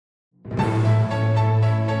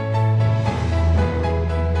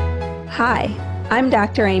Hi, I'm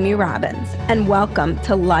Dr. Amy Robbins, and welcome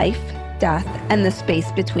to Life, Death, and the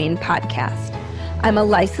Space Between podcast. I'm a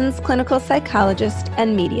licensed clinical psychologist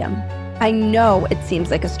and medium. I know it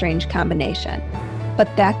seems like a strange combination,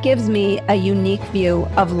 but that gives me a unique view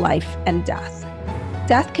of life and death.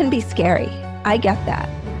 Death can be scary. I get that.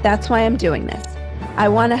 That's why I'm doing this. I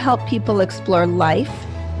want to help people explore life,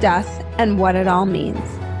 death, and what it all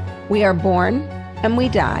means. We are born and we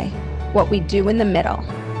die. What we do in the middle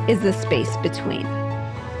is the space between.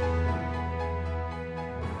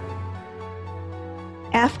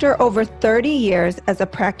 After over 30 years as a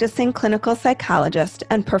practicing clinical psychologist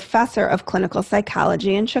and professor of clinical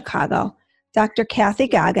psychology in Chicago, Dr. Kathy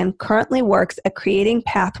Goggin currently works at Creating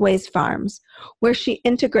Pathways Farms, where she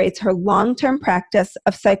integrates her long-term practice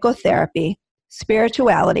of psychotherapy,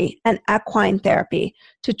 spirituality, and equine therapy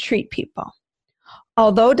to treat people.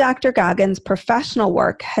 Although Dr. Goggin's professional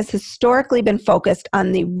work has historically been focused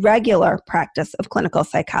on the regular practice of clinical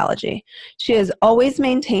psychology, she has always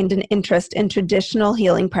maintained an interest in traditional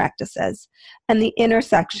healing practices and the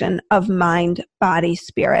intersection of mind, body,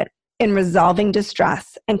 spirit in resolving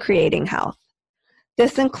distress and creating health.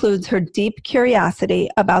 This includes her deep curiosity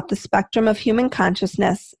about the spectrum of human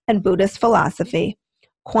consciousness and Buddhist philosophy,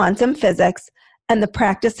 quantum physics, and the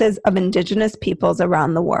practices of indigenous peoples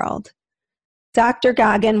around the world. Dr.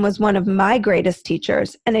 Goggin was one of my greatest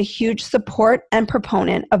teachers and a huge support and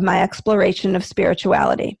proponent of my exploration of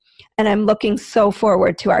spirituality, and I'm looking so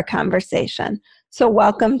forward to our conversation. So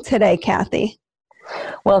welcome today, Kathy.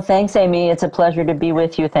 Well, thanks, Amy. It's a pleasure to be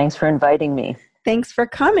with you. Thanks for inviting me. Thanks for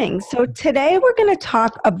coming. So today we're going to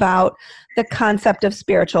talk about the concept of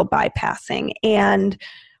spiritual bypassing and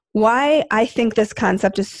why I think this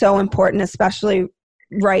concept is so important, especially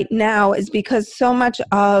right now, is because so much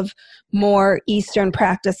of more Eastern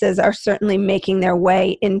practices are certainly making their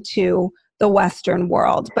way into the Western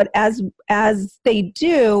world. But as they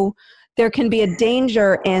do, there can be a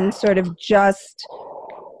danger in sort of just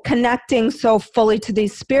connecting so fully to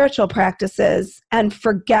these spiritual practices and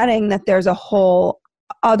forgetting that there's a whole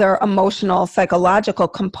other emotional, psychological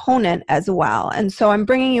component as well. And so I'm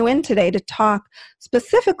bringing you in today to talk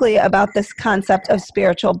specifically about this concept of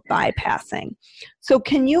spiritual bypassing. So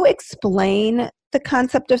can you explain the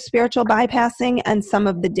concept of spiritual bypassing and some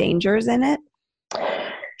of the dangers in it?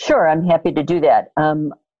 Sure, I'm happy to do that.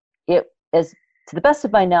 To the best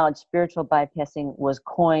of my knowledge, spiritual bypassing was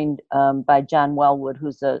coined by John Welwood,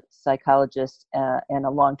 who's a psychologist and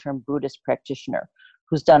a long-term Buddhist practitioner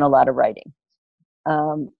who's done a lot of writing.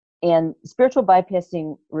 And spiritual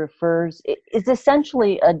bypassing is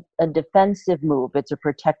essentially a defensive move. It's a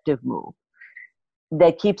protective move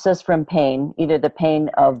that keeps us from pain, either the pain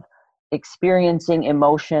of experiencing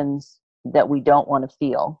emotions that we don't want to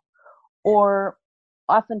feel, or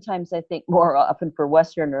oftentimes, I think more often for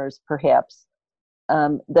Westerners, perhaps,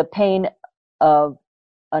 the pain of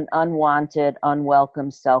an unwanted,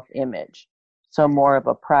 unwelcome self-image. So more of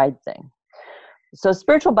a pride thing. So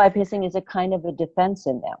spiritual bypassing is a kind of a defense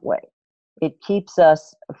in that way. It keeps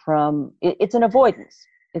us from, it's an avoidance.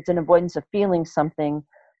 It's an avoidance of feeling something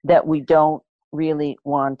that we don't really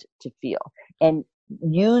want to feel. And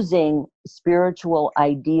using spiritual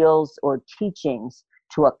ideals or teachings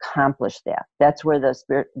to accomplish that. That's where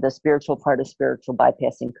the spiritual part of spiritual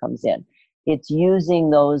bypassing comes in. It's using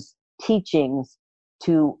those teachings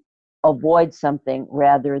to avoid something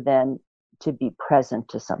rather than to be present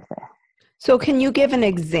to something. So can you give an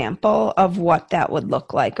example of what that would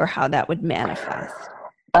look like or how that would manifest?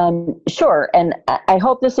 Sure. And I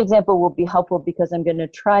hope this example will be helpful because I'm going to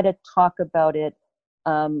try to talk about it,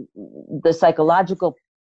 the psychological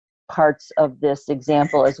parts of this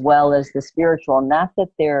example as well as the spiritual, not that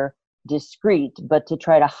they're discrete, but to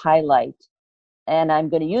try to highlight. And I'm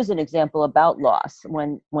going to use an example about loss.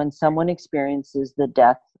 When someone experiences the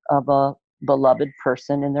death of a beloved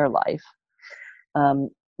person in their life,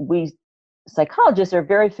 we psychologists are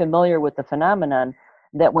very familiar with the phenomenon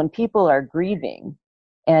that when people are grieving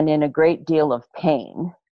and in a great deal of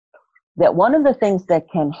pain, that one of the things that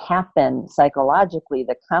can happen psychologically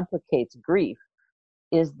that complicates grief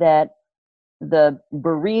is that the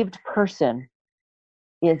bereaved person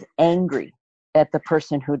is angry at the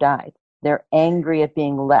person who died. They're angry at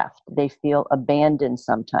being left. They feel abandoned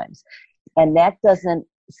sometimes. And that doesn't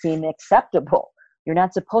seem acceptable. You're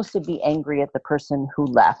not supposed to be angry at the person who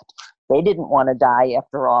left. They didn't want to die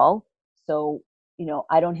after all. So,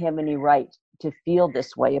 I don't have any right to feel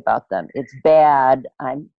this way about them. It's bad.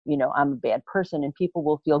 I'm a bad person, and people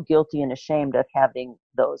will feel guilty and ashamed of having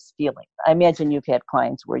those feelings. I imagine you've had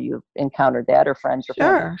clients where you've encountered that, or friends or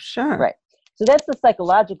family. Sure. Right. So that's the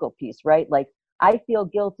psychological piece, right? Like, I feel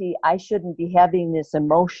guilty. I shouldn't be having this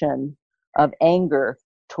emotion of anger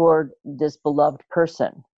toward this beloved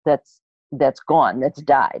person that's gone, that's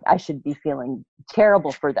died. I should be feeling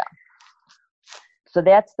terrible for them. So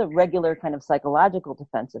that's the regular kind of psychological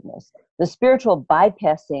defensiveness. The spiritual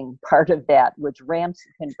bypassing part of that, which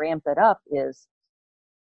can ramp it up, is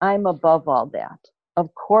I'm above all that.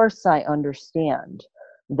 Of course, I understand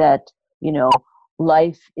that,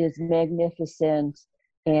 life is magnificent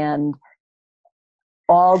and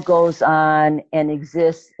all goes on and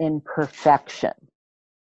exists in perfection.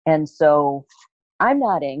 And so I'm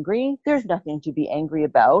not angry. There's nothing to be angry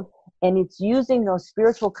about. And it's using those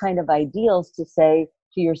spiritual kind of ideals to say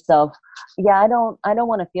to yourself, yeah, I don't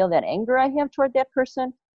want to feel that anger I have toward that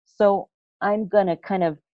person. So I'm going to kind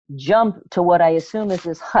of jump to what I assume is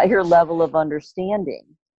this higher level of understanding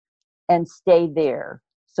and stay there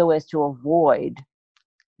so as to avoid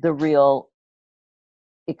the real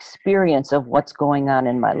experience of what's going on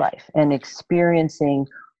in my life and experiencing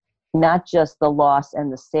not just the loss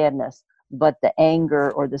and the sadness, but the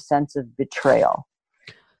anger or the sense of betrayal,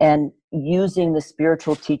 and using the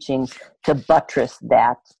spiritual teachings to buttress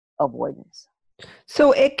that avoidance.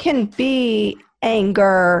 So it can be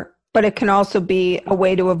anger, but it can also be a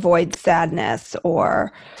way to avoid sadness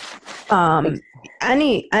or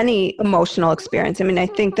any emotional experience. I mean, I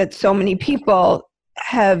think that so many people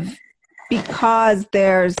have, because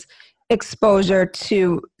there's exposure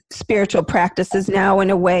to spiritual practices now in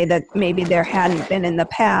a way that maybe there hadn't been in the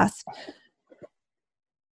past,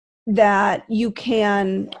 that you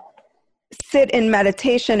can sit in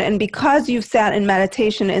meditation, and because you've sat in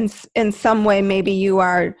meditation in some way, maybe you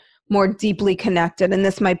are more deeply connected, and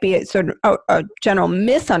this might be a sort of a general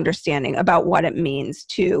misunderstanding about what it means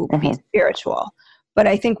to be spiritual. But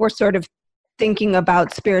I think we're sort of thinking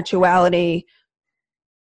about spirituality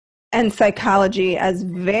and psychology as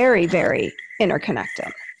very, very interconnected.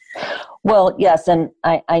 Well, yes, and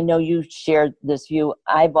I know you shared this view.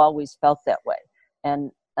 I've always felt that way.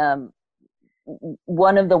 And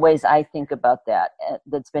one of the ways I think about that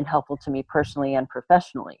that's been helpful to me personally and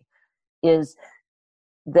professionally is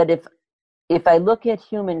that if I look at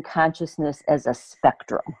human consciousness as a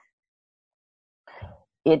spectrum,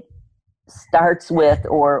 it starts with,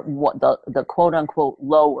 or what the quote unquote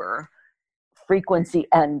lower frequency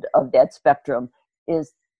end of that spectrum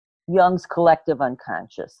is Jung's collective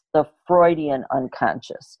unconscious, the Freudian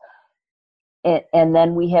unconscious. And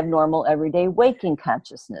then we have normal everyday waking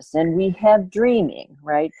consciousness, and we have dreaming,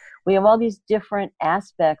 right? We have all these different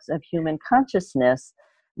aspects of human consciousness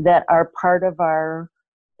that are part of our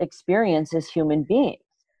experience as human beings.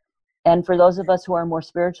 And for those of us who are more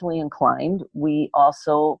spiritually inclined, we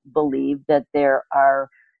also believe that there are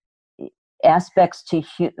aspects to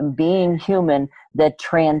being human that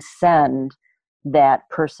transcend that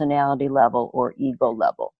personality level or ego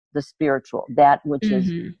level, the spiritual, that which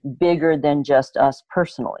is bigger than just us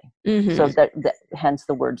personally. So that hence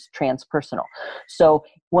the words transpersonal. So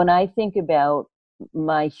when I think about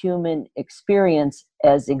my human experience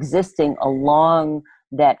as existing along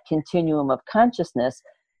that continuum of consciousness,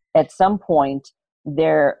 at some point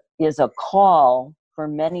there is a call for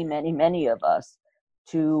many, many, many of us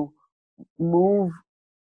to move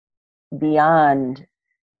beyond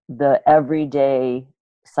the everyday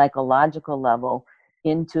psychological level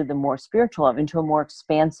into the more spiritual, into a more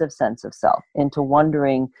expansive sense of self, into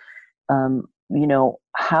wondering,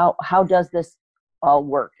 how does this all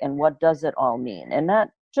work and what does it all mean? And not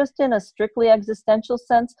just in a strictly existential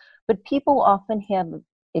sense, but people often have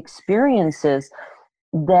experiences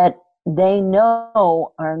that they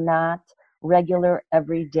know are not regular,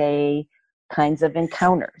 everyday kinds of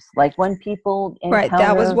encounters. Like when people encounter... Right,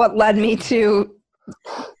 that was what led me to,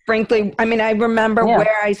 frankly, I mean, I remember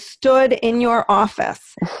where I stood in your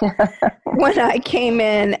office when I came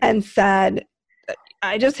in and said,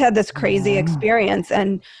 I just had this crazy experience,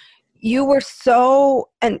 and you were so,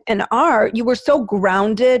 you were so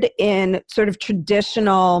grounded in sort of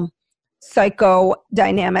traditional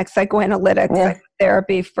psychodynamics, psychoanalytic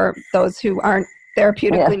therapy for those who aren't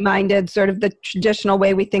therapeutically minded, sort of the traditional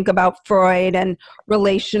way we think about Freud and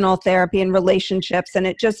relational therapy and relationships. And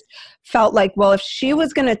it just felt like, well, if she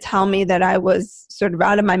was going to tell me that I was sort of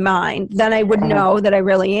out of my mind, then I would know that I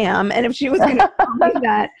really am. And if she was going to tell me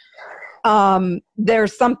that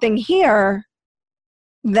there's something here,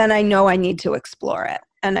 then I know I need to explore it.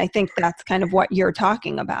 And I think that's kind of what you're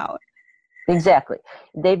talking about. Exactly.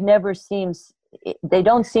 They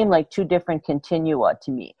don't seem like two different continua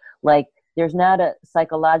to me. Like, there's not a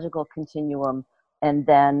psychological continuum and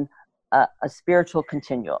then a spiritual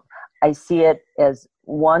continuum. I see it as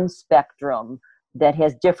one spectrum that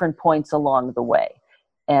has different points along the way.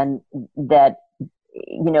 And that,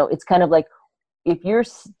 it's kind of like if you're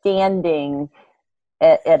standing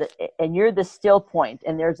and you're the still point,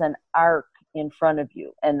 and there's an arc in front of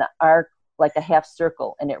you, and the arc like a half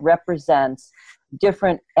circle, and it represents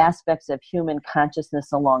different aspects of human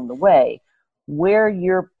consciousness along the way, where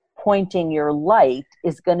you're pointing your light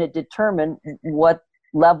is going to determine what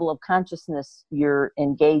level of consciousness you're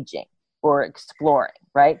engaging or exploring,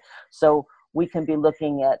 right? So we can be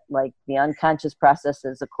looking at like the unconscious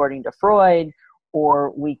processes according to Freud,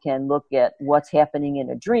 or we can look at what's happening in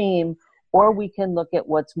a dream, or we can look at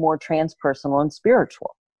what's more transpersonal and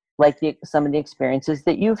spiritual, like some of the experiences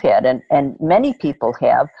that you've had, and many people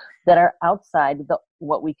have, that are outside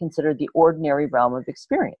what we consider the ordinary realm of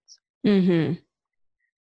experience. Mm-hmm.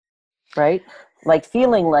 Right? Like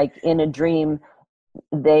feeling like in a dream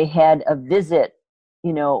they had a visit,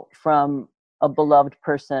 from a beloved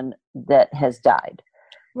person that has died.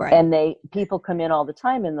 Right. And people come in all the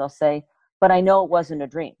time and they'll say, but I know it wasn't a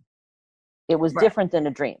dream. It was different than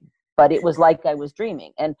a dream, but it was like I was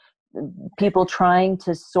dreaming. And people trying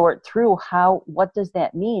to sort through what does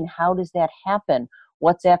that mean? How does that happen?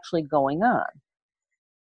 What's actually going on?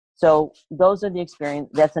 So those are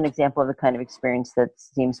that's an example of the kind of experience that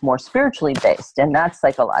seems more spiritually based and not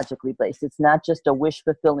psychologically based. It's not just a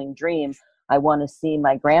wish-fulfilling dream. I want to see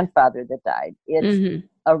my grandfather that died. It's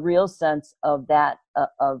a real sense of that,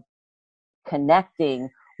 of connecting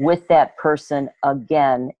with that person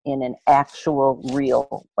again in an actual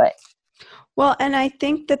real way. Well, and I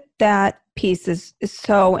think that piece is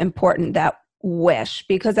so important, that wish,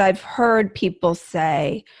 because I've heard people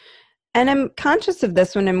say, and I'm conscious of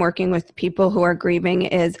this when I'm working with people who are grieving,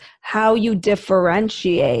 is how you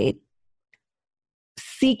differentiate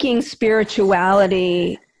seeking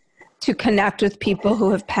spirituality to connect with people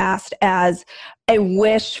who have passed as a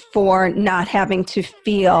wish for not having to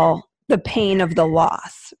feel the pain of the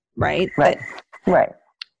loss, right? Right.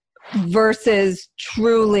 Versus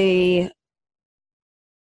truly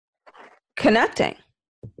connecting.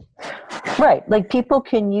 Right. Like people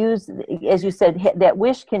can use, as you said, that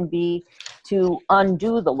wish can be to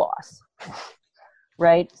undo the loss.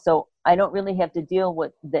 Right. So I don't really have to deal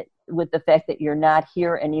with the fact that you're not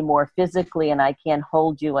here anymore physically, and I can't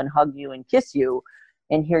hold you and hug you and kiss you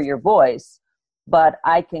and hear your voice, but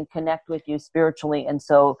I can connect with you spiritually. And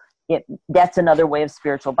so that's another way of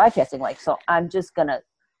spiritual bypassing. Like, so I'm just going to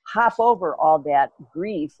hop over all that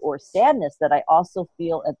grief or sadness that I also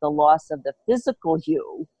feel at the loss of the physical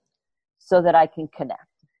you, so that I can connect.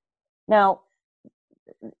 Now,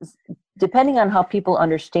 depending on how people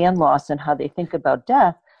understand loss and how they think about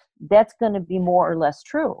death, that's going to be more or less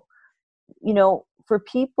true. For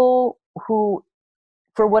people who,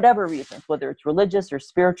 for whatever reasons, whether it's religious or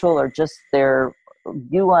spiritual or just their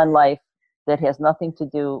view on life that has nothing to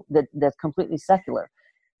do, that's completely secular,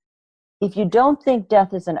 if you don't think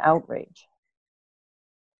death is an outrage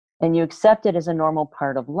and you accept it as a normal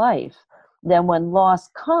part of life, then when loss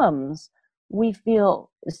comes, we feel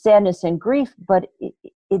sadness and grief, but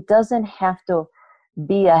it doesn't have to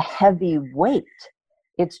be a heavy weight.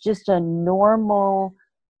 It's just a normal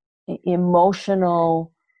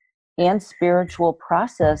emotional and spiritual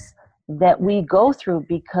process that we go through,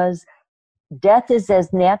 because death is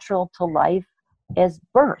as natural to life as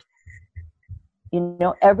birth.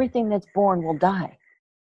 Everything that's born will die.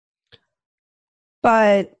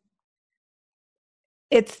 But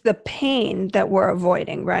it's the pain that we're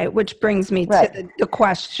avoiding, right? Which brings me to the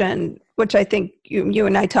question, which I think you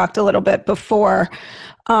and I talked a little bit before.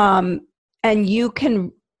 And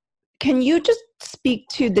can you just speak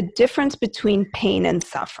to the difference between pain and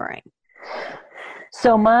suffering?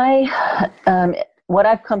 So what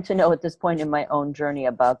I've come to know at this point in my own journey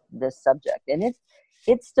about this subject, and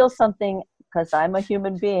it's still something, because I'm a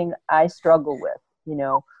human being, I struggle with,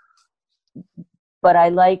 but I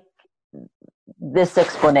like this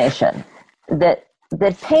explanation that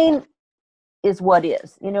pain is what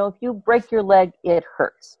is. If you break your leg, it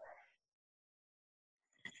hurts.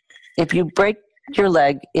 If you break your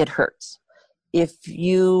leg, it hurts. If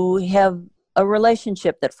you have a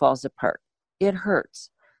relationship that falls apart, it hurts.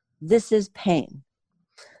 This is pain.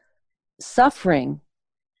 Suffering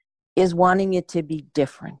is wanting it to be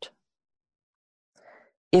different.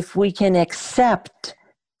 If we can accept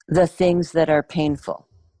the things that are painful,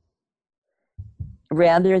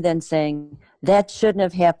 rather than saying, that shouldn't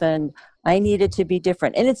have happened, I need it to be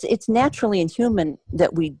different. And it's naturally and human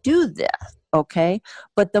that we do that, okay?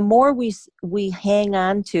 But the more we hang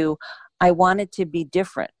on to, I want it to be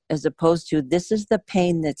different, as opposed to, this is the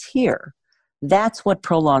pain that's here, that's what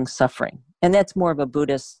prolongs suffering. And that's more of a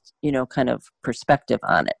Buddhist, kind of perspective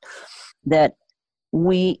on it. That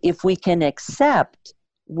if we can accept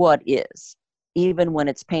what is, even when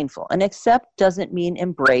it's painful. And accept doesn't mean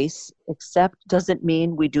embrace. Accept doesn't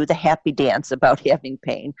mean we do the happy dance about having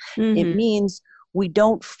pain. It means we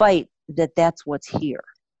don't fight that that's what's here.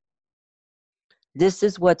 This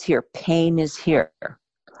is what's here. Pain is here.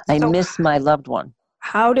 I miss my loved one.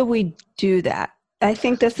 How do we do that? I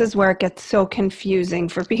think this is where it gets so confusing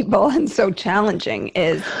for people and so challenging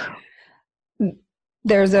is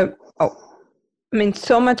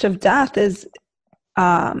so much of death is,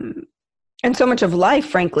 and so much of life,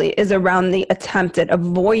 frankly, is around the attempt at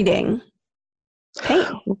avoiding pain.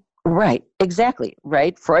 Right, exactly,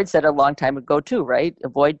 right? Freud said a long time ago too, right?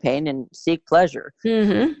 Avoid pain and seek pleasure.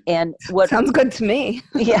 And what sounds good to me.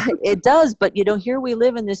 Yeah, it does. But, here we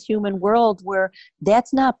live in this human world where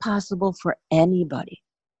that's not possible for anybody.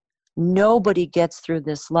 Nobody gets through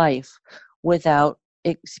this life without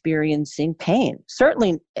experiencing pain.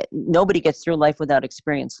 Certainly, nobody gets through life without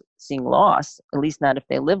experiencing loss, at least not if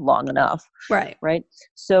they live long enough. Right. Right.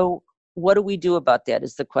 So what do we do about that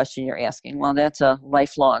is the question you're asking. Well, that's a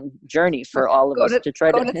lifelong journry for all of us to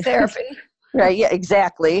try to therapy. Right. Yeah,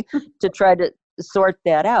 exactly. To try to sort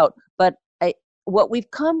that out. But what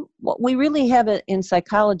we really have in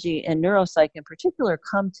psychology and neuropsych in particular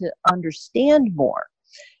come to understand more.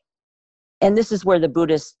 And this is where the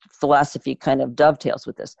Buddhist philosophy kind of dovetails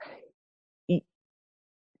with this.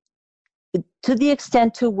 To the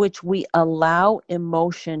extent to which we allow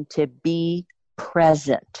emotion to be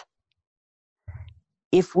present,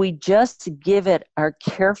 if we just give it our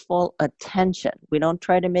careful attention, we don't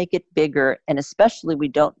try to make it bigger, and especially we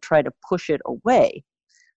don't try to push it away,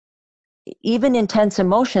 even intense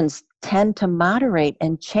emotions tend to moderate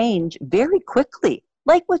and change very quickly,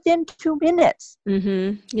 like within 2 minutes.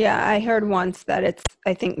 Yeah, I heard once that it's,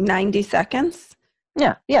 I think, 90 seconds.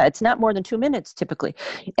 Yeah, it's not more than 2 minutes typically.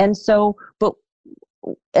 And so, but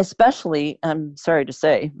especially, I'm sorry to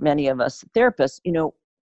say, many of us therapists,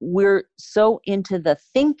 we're so into the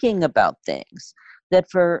thinking about things that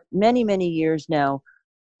for many, many years now,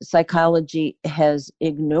 psychology has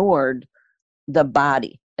ignored the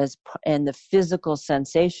body and the physical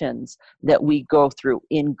sensations that we go through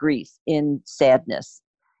in grief, in sadness,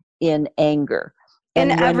 in anger. In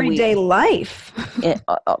everyday life.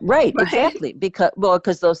 Right, exactly.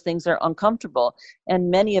 Because those things are uncomfortable. And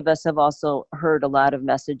many of us have also heard a lot of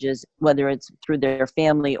messages, whether it's through their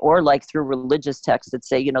family or like through religious texts that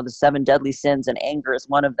say, the 7 deadly sins and anger is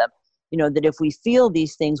one of them. That if we feel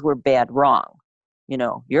these things, we're bad, wrong.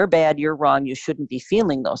 You're bad, you're wrong, you shouldn't be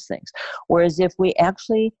feeling those things. Whereas if we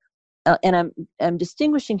actually, and I'm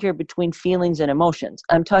distinguishing here between feelings and emotions.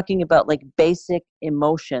 I'm talking about like basic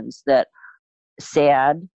emotions that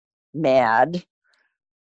sad, mad,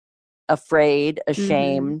 afraid,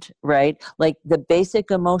 ashamed, right? Like the basic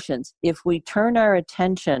emotions. If we turn our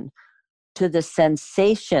attention to the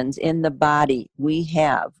sensations in the body we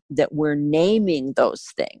have, that we're naming those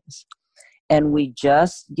things, and we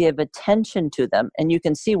just give attention to them, and you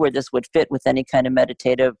can see where this would fit with any kind of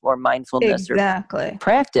meditative or mindfulness or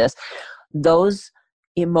practice, those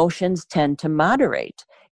emotions tend to moderate.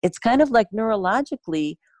 It's kind of like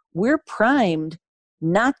neurologically, we're primed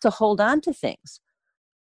not to hold on to things,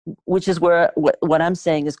 which is where what I'm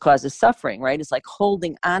saying is causes suffering, right? It's like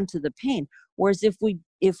holding on to the pain. Whereas if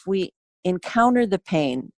we encounter the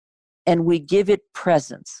pain and we give it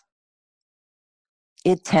presence,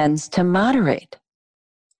 it tends to moderate,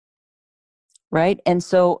 right? And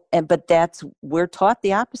so, but we're taught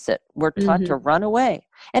the opposite. We're taught to run away.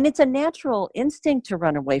 And it's a natural instinct to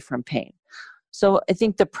run away from pain. So I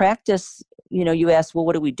think the practice, you asked, well,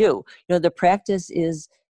 what do we do? The practice is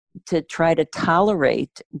to try to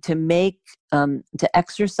tolerate, to make, to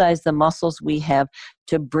exercise the muscles we have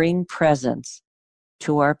to bring presence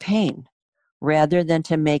to our pain rather than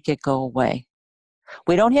to make it go away.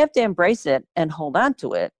 We don't have to embrace it and hold on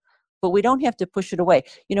to it, but we don't have to push it away.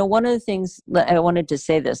 One of the things I wanted to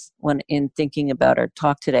say this when in thinking about our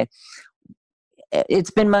talk today,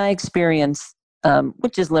 it's been my experience,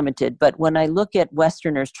 which is limited, but when I look at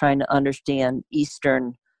Westerners trying to understand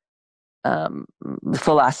Eastern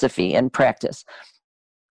philosophy and practice,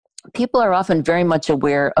 people are often very much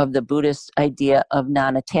aware of the Buddhist idea of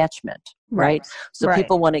non-attachment, right? So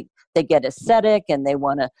people they get ascetic and they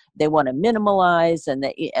want to minimalize, and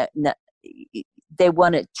they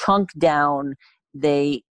want to chunk down.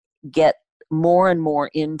 They get more and more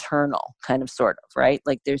internal, kind of, sort of, right?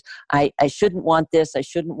 Like I shouldn't want this, I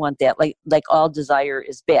shouldn't want that. Like all desire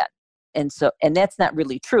is bad, and that's not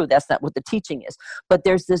really true. That's not what the teaching is. But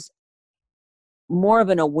there's this more of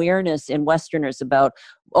an awareness in Westerners about,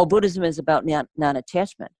 Buddhism is about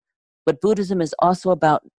non-attachment, but Buddhism is also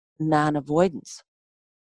about non-avoidance.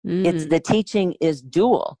 It's the teaching is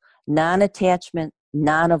dual. non-attachment,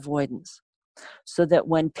 non-avoidance, so that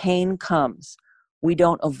when pain comes, we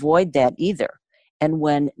don't avoid that either. And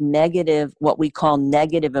when negative, what we call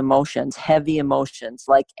negative emotions, heavy emotions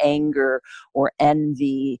like anger or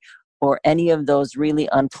envy or any of those really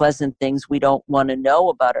unpleasant things we don't want to know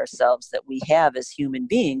about ourselves that we have as human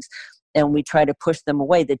beings, and we try to push them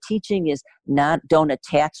away. The teaching is don't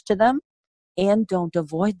attach to them and don't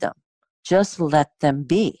avoid them. Just let them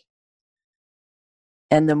be.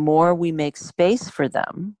 And the more we make space for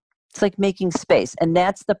them, it's like making space. And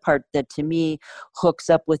that's the part that to me hooks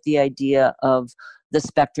up with the idea of the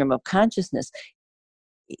spectrum of consciousness.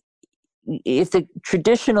 If the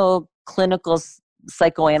traditional clinical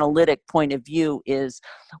psychoanalytic point of view is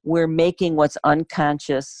we're making what's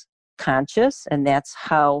unconscious conscious, and that's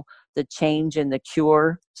how the change and the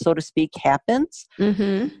cure, so to speak, happens.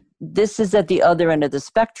 Mm-hmm. This is at the other end of the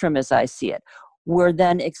spectrum as I see it. We're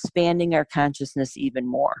then expanding our consciousness even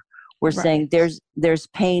more. We're saying there's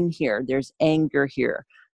pain here, there's anger here,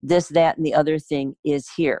 this, that, and the other thing is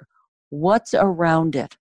here. What's around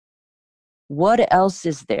it? What else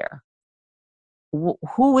is there?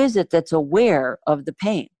 Who is it that's aware of the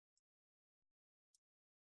pain?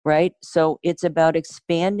 Right? So it's about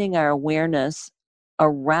expanding our awareness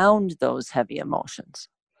around those heavy emotions.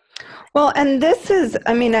 Well, and this is,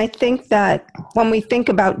 I think that when we think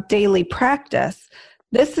about daily practice,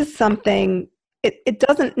 this is something, it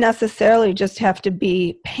doesn't necessarily just have to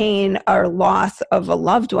be pain or loss of a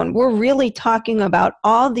loved one. We're really talking about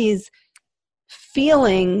all these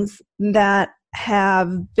feelings that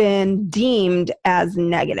have been deemed as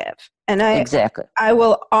negative. And I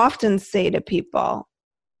will often say to people,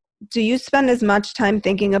 do you spend as much time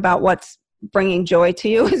thinking about what's bringing joy to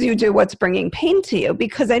you as you do what's bringing pain to you?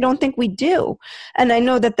 Because I don't think we do. And I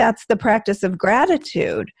know that that's the practice of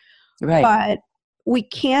gratitude. Right. But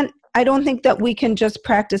I don't think that we can just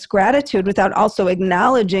practice gratitude without also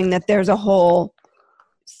acknowledging that there's a whole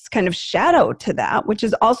kind of shadow to that, which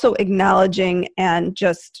is also acknowledging and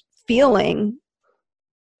just feeling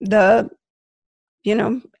the,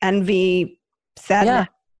 envy, sadness,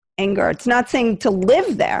 anger. It's not saying to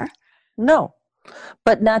live there. No,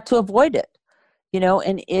 but not to avoid it.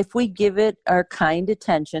 And if we give it our kind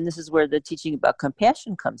attention, this is where the teaching about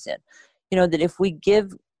compassion comes in, that if we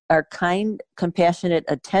give our kind, compassionate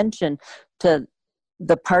attention to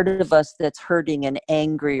the part of us that's hurting and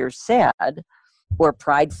angry or sad or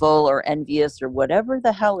prideful or envious or whatever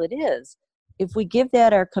the hell it is, if we give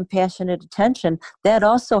that our compassionate attention, that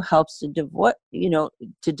also helps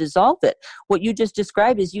to dissolve it. What you just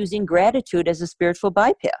described is using gratitude as a spiritual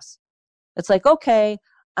bypass. It's like, okay,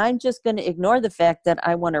 I'm just going to ignore the fact that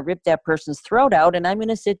I want to rip that person's throat out, and I'm going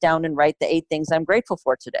to sit down and write the 8 things I'm grateful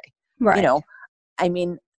for today. Right.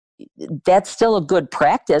 That's still a good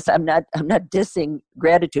practice. I'm not dissing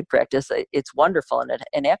gratitude practice. It's wonderful,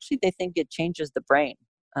 and actually they think it changes the brain,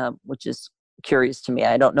 which is curious to me.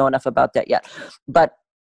 I don't know enough about that yet, but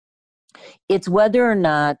it's whether or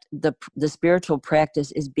not the spiritual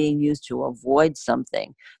practice is being used to avoid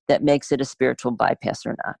something that makes it a spiritual bypass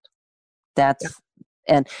or not. That's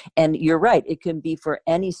and you're right. It can be for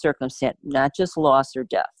any circumstance, not just loss or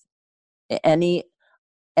death.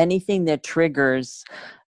 Anything that triggers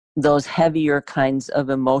those heavier kinds of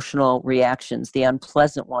emotional reactions, the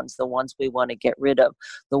unpleasant ones, the ones we want to get rid of,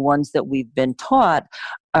 the ones that we've been taught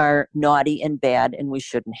are naughty and bad and we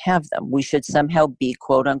shouldn't have them. We should somehow be,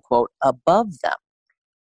 quote unquote, above them.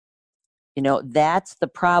 That's the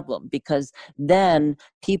problem, because then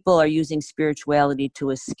people are using spirituality to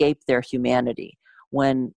escape their humanity,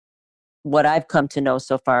 when what I've come to know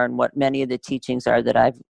so far and what many of the teachings are that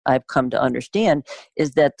I've come to understand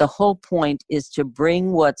is that the whole point is to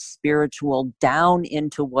bring what's spiritual down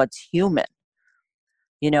into what's human.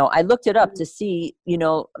 I looked it up to see,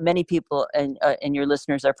 many people and your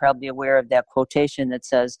listeners are probably aware of that quotation that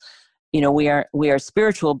says, we are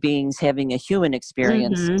spiritual beings having a human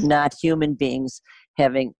experience, mm-hmm. not human beings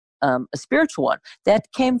having a spiritual one. That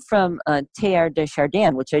came from Teilhard de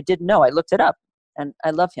Chardin, which I didn't know. I looked it up, and I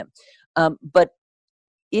love him. But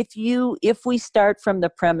if we start from the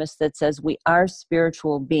premise that says we are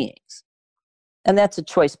spiritual beings, and that's a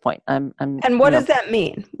choice point. And what does that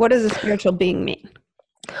mean? What does a spiritual being mean?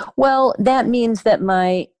 Well, that means that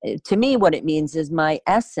to me, what it means is my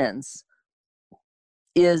essence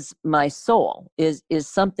is my soul, is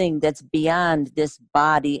something that's beyond this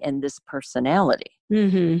body and this personality.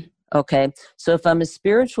 Mm-hmm. Okay. So if I'm a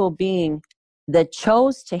spiritual being that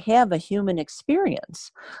chose to have a human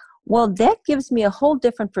experience, well, that gives me a whole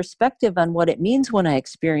different perspective on what it means when I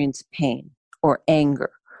experience pain or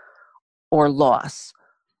anger or loss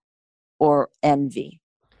or envy.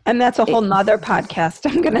 And that's a whole nother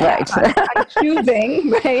podcast I'm going to have on choosing,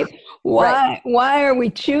 right? Why are we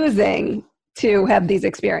choosing to have these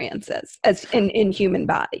experiences as in human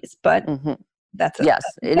bodies? But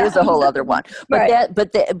it is a whole other one. But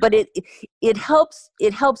it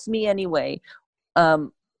helps me anyway.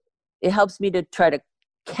 It helps me to try to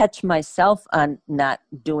catch myself on not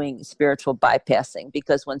doing spiritual bypassing,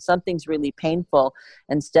 because when something's really painful,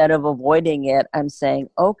 instead of avoiding it, I'm saying,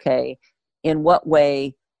 okay, in what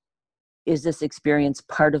way is this experience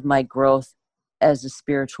part of my growth as a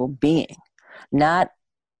spiritual being? Not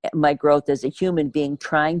my growth as a human being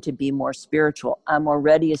trying to be more spiritual. I'm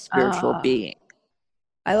already a spiritual being.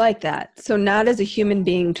 I like that. So not as a human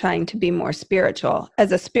being trying to be more spiritual,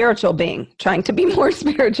 as a spiritual being trying to be more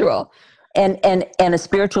spiritual. And a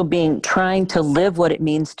spiritual being trying to live what it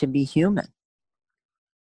means to be human.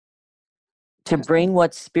 To bring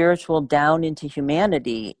what's spiritual down into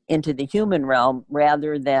humanity, into the human realm,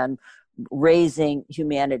 rather than raising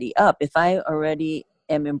humanity up. If I already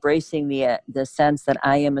am embracing the sense that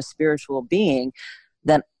I am a spiritual being,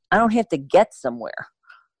 then I don't have to get somewhere.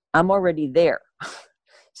 I'm already there,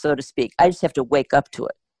 so to speak. I just have to wake up to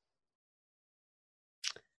it.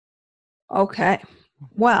 Okay.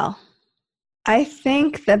 Well, I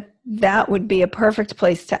think that would be a perfect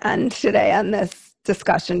place to end today on this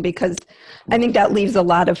discussion, because I think that leaves a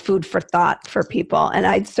lot of food for thought for people. And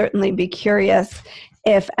I'd certainly be curious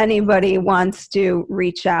if anybody wants to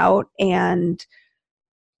reach out and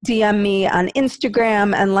DM me on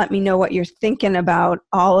Instagram and let me know what you're thinking about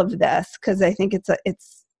all of this, because I think it's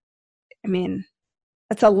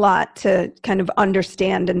a lot to kind of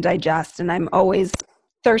understand and digest, and I'm always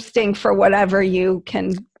thirsting for whatever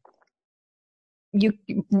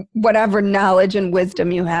whatever knowledge and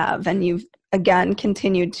wisdom you have, and you've again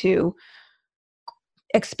continued to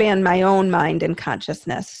expand my own mind and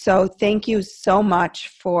consciousness. So thank you so much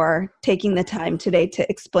for taking the time today to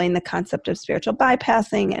explain the concept of spiritual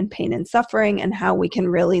bypassing and pain and suffering, and how we can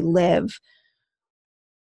really live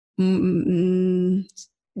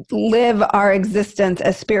our existence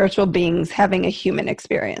as spiritual beings having a human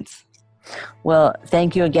experience. Well,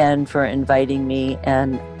 thank you again for inviting me,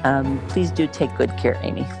 and please do take good care,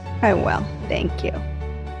 Amy. I will. Thank you.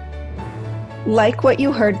 Like what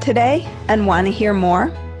you heard today and want to hear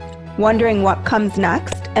more? Wondering what comes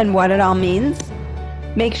next and what it all means?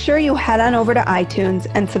 Make sure you head on over to iTunes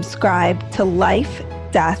and subscribe to Life,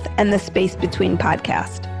 Death, and the Space Between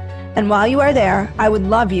podcast. And while you are there, I would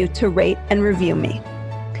love you to rate and review me.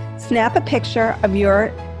 Snap a picture of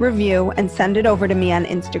your review and send it over to me on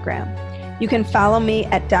Instagram. You can follow me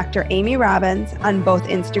at Dr. Amy Robbins on both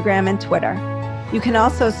Instagram and Twitter. You can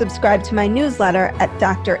also subscribe to my newsletter at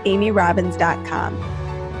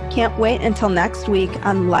dramyrobbins.com. Can't wait until next week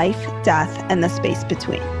on Life, Death, and the Space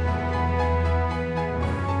Between.